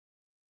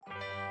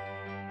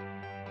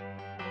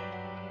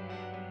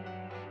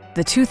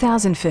the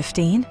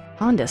 2015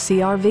 Honda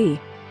CR-V.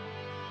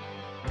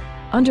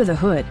 Under the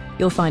hood,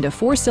 you'll find a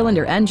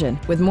 4-cylinder engine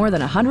with more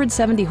than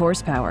 170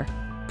 horsepower,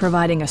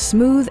 providing a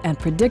smooth and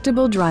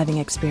predictable driving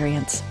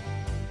experience.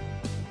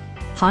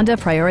 Honda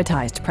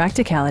prioritized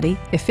practicality,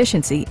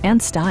 efficiency,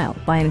 and style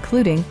by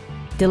including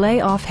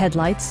delay-off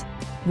headlights,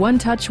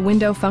 one-touch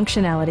window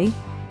functionality,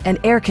 and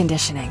air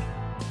conditioning.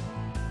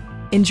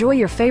 Enjoy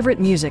your favorite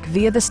music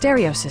via the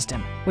stereo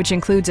system, which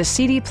includes a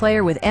CD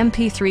player with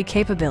MP3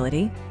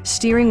 capability,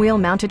 steering wheel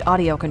mounted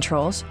audio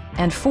controls,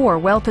 and 4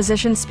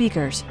 well-positioned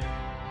speakers.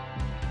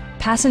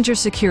 Passenger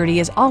security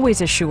is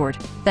always assured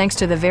thanks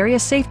to the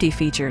various safety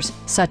features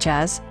such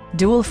as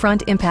dual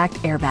front impact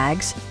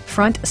airbags,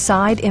 front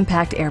side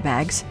impact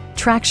airbags,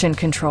 traction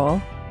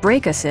control,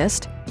 brake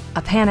assist,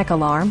 a panic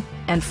alarm,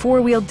 and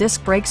 4-wheel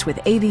disc brakes with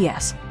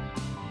ABS.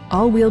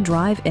 All-wheel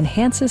drive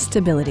enhances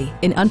stability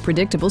in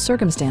unpredictable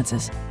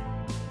circumstances.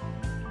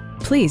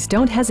 Please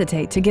don't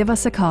hesitate to give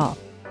us a call.